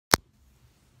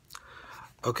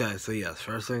Okay, so yes,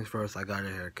 first things first, I got a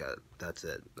haircut. That's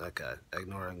it. Okay,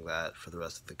 ignoring that for the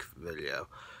rest of the video.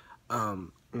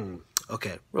 Um,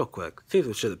 okay, real quick. See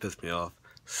some shit that pissed me off.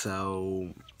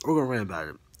 So, we're gonna rant about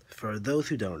it. For those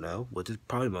who don't know, which is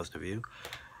probably most of you,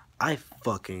 I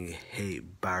fucking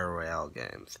hate Battle Royale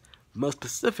games. Most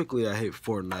specifically, I hate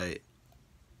Fortnite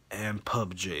and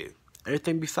PUBG.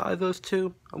 Everything besides those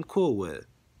two, I'm cool with.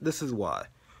 This is why.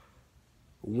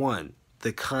 One,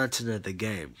 the content of the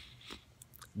game.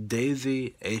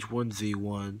 Daisy,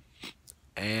 H1Z1,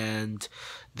 and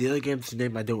the other game's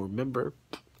name I don't remember.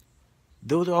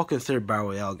 Those are all considered Battle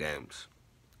Royale games.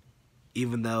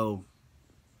 Even though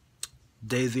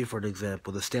Daisy, for an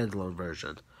example, the standalone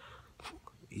version,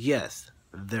 yes,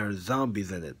 there are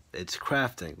zombies in it. It's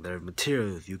crafting. There are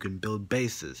materials. You can build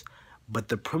bases. But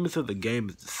the premise of the game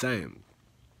is the same.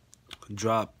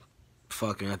 Drop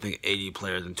fucking, I think, 80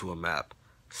 players into a map.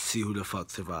 See who the fuck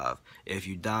survive. If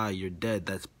you die, you're dead.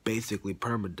 That's basically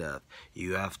permadeath.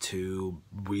 You have to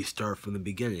restart from the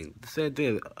beginning. The same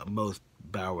thing with most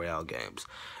Battle Royale games.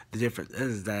 The difference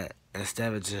is that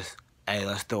instead of just, hey,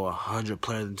 let's throw 100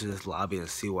 players into this lobby and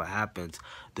see what happens,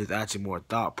 there's actually more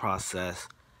thought process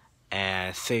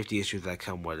and safety issues that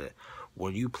come with it.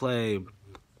 When you play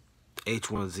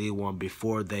H1Z1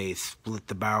 before they split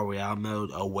the Battle Royale mode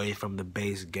away from the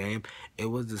base game, it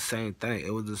was the same thing.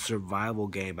 It was a survival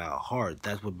game at heart.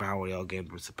 That's what Battle Royale games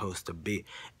were supposed to be.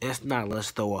 It's not let's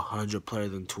throw 100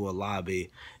 players into a lobby.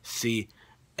 See,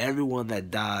 everyone that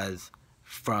dies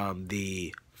from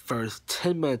the first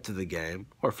 10 minutes of the game,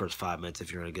 or first 5 minutes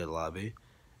if you're in a good lobby,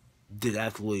 did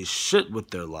absolutely shit with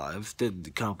their lives, didn't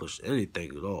accomplish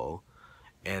anything at all.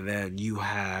 And then you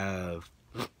have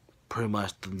pretty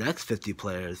much the next 50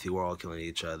 players who are all killing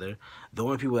each other. The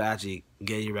only people that actually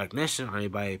get any recognition or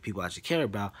anybody people actually care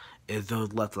about is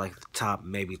those left like the top,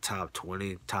 maybe top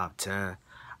 20, top 10.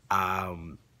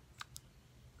 Um,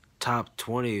 Top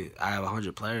 20 out of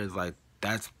 100 players, like,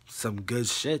 that's some good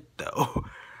shit, though.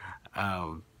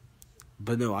 um,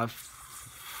 but no, I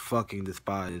fucking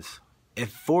despise.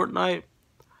 If Fortnite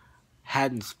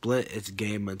hadn't split its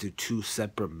game into two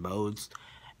separate modes,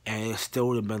 and it still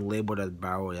would have been labeled as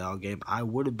Battle Royale game, I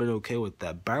would have been okay with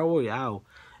that. Battle Royale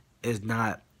is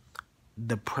not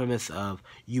the premise of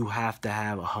you have to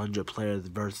have 100 players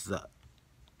versus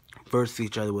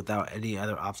each other without any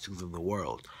other obstacles in the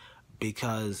world,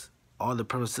 because all the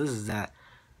premises is that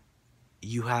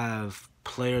you have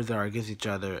players that are against each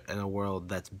other in a world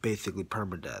that's basically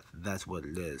permadeath. That's what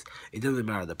it is. It doesn't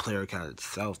matter the player count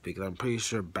itself, because I'm pretty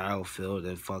sure Battlefield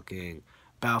and fucking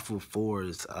Battlefield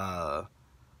 4's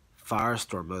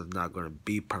Firestorm is not going to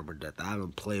be permadeath. I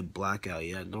haven't played Blackout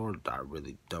yet, nor I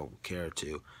really don't care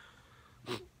to.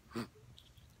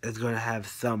 It's going to have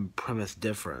some premise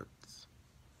difference,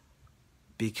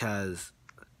 because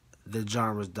the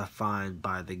genre is defined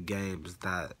by the games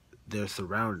that they're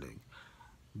surrounding.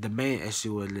 The main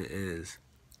issue with it is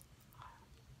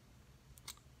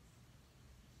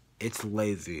it's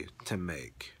lazy to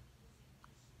make.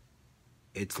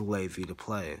 It's lazy to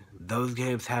play. Those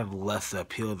games have less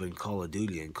appeal than Call of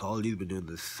Duty, and Call of Duty's been doing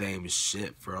the same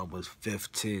shit for almost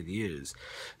 15 years.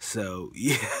 So,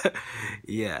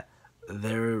 yeah,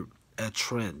 they're a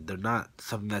trend. They're not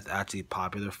something that's actually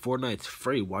popular. Fortnite's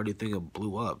free. Why do you think it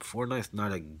blew up? Fortnite's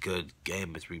not a good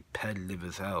game. It's repetitive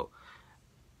as hell.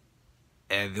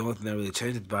 And the only thing that really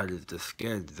changes about it is the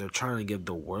skins. They're trying to give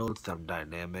the world some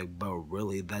dynamic, but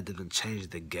really that doesn't change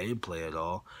the gameplay at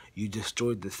all. You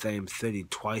destroyed the same city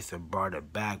twice and brought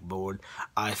it back, but when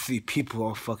I see people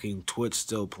on fucking Twitch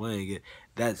still playing it,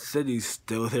 that city's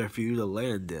still there for you to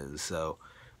land in, so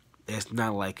it's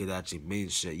not like it actually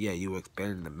means shit. Yeah, you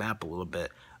expanded the map a little bit,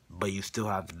 but you still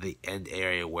have the end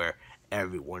area where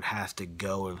everyone has to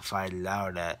go and fight it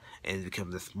out at, and it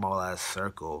becomes a small-ass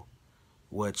circle.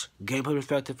 Which, gameplay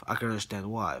perspective, I can understand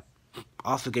why.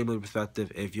 Also, gameplay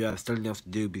perspective, if you have something else to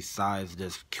do besides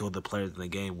just kill the players in the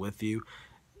game with you,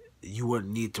 you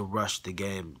wouldn't need to rush the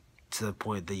game to the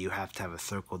point that you have to have a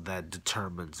circle that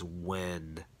determines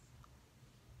when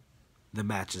the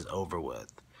match is over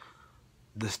with.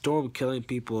 The storm killing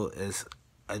people is,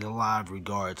 in a lot of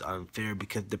regards, unfair,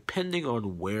 because depending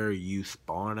on where you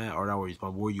spawn at, or not where you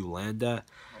spawn, where you land at,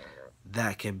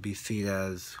 that can be seen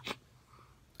as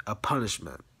a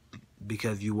punishment,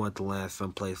 because you want to land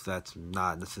someplace that's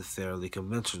not necessarily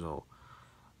conventional.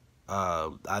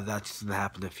 That's just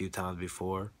happened a few times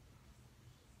before.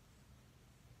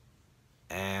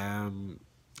 And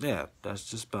yeah, that's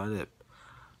just about it.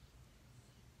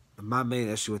 My main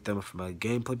issue with them from a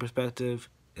gameplay perspective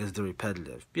is the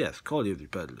repetitive. Yes, Call of Duty is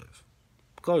repetitive.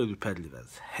 Call of Duty is repetitive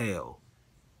as hell.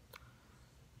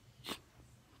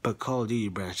 But Call of Duty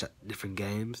branched out different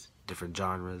games, different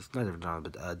genres, not different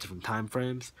genres, but different time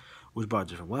frames, which brought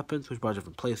different weapons, which brought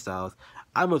different playstyles.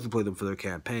 I mostly played them for their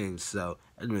campaigns, so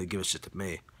I didn't really give a shit to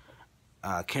me.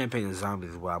 Campaign and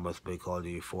zombies is what I mostly play Call of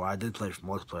Duty for. I did play for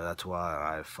multiplayer, that's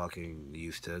why I fucking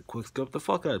used to quick scope the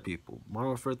fuck out of people. Modern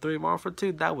Warfare 3, Modern Warfare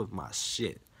 2, that was my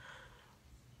shit.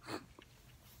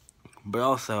 But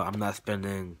also, I'm not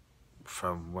spending,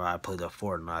 from where I played a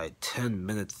Fortnite, 10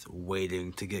 minutes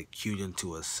waiting to get queued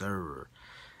into a server.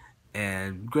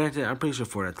 And granted, I'm pretty sure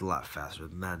Fortnite's a lot faster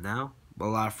than that now. A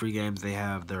lot of free games, they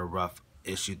have their rough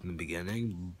issues in the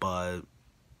beginning, but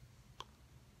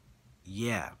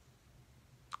yeah.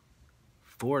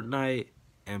 Fortnite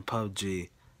and PUBG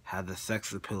have the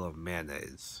sex appeal of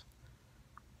mayonnaise.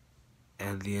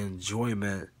 And the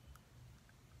enjoyment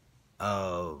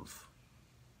of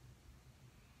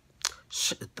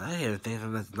shit, I hear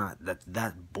things that's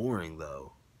that boring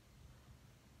though.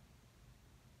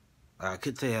 I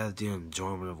could say I have the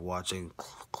enjoyment of watching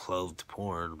clothed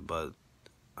porn, but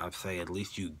I'd say at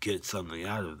least you get something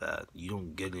out of that. You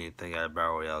don't get anything out of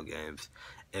Battle Royale games.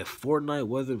 If Fortnite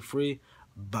wasn't free,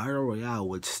 Battle Royale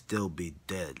would still be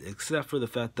dead, except for the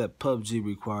fact that PUBG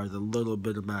requires a little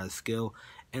bit amount of skill,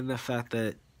 and the fact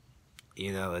that,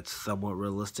 you know, it's somewhat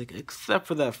realistic, except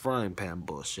for that frying pan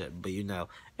bullshit. But, you know,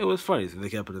 it was funny, so they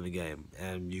kept it in the game.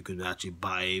 And you can actually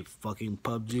buy a fucking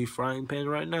PUBG frying pan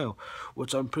right now,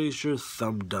 which I'm pretty sure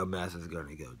some dumbass is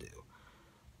gonna go do.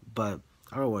 But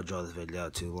I don't want to draw this video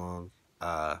out too long.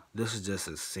 This is just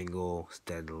a single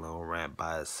standalone rant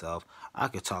by itself. I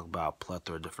could talk about a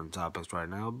plethora of different topics right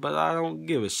now, but I don't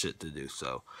give a shit to do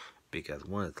so. Because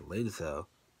one, it's late as hell.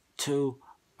 Two,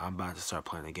 I'm about to start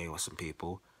playing a game with some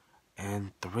people.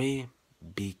 And three,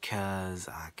 because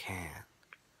I can.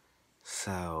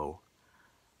 So,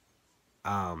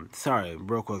 sorry,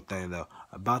 real quick thing though.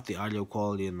 About the audio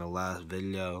quality in the last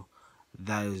video,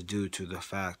 that is due to the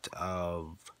fact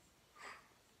of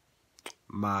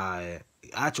my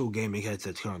actual gaming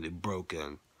headset's currently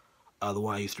broken. The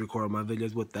one I used to record my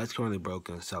videos with, that's currently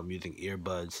broken, so I'm using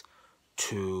earbuds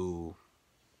to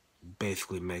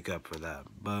basically make up for that.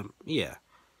 But yeah,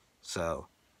 so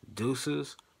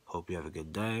deuces. Hope you have a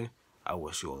good day. I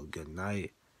wish you all a good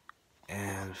night,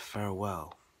 and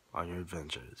farewell on your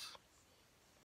adventures.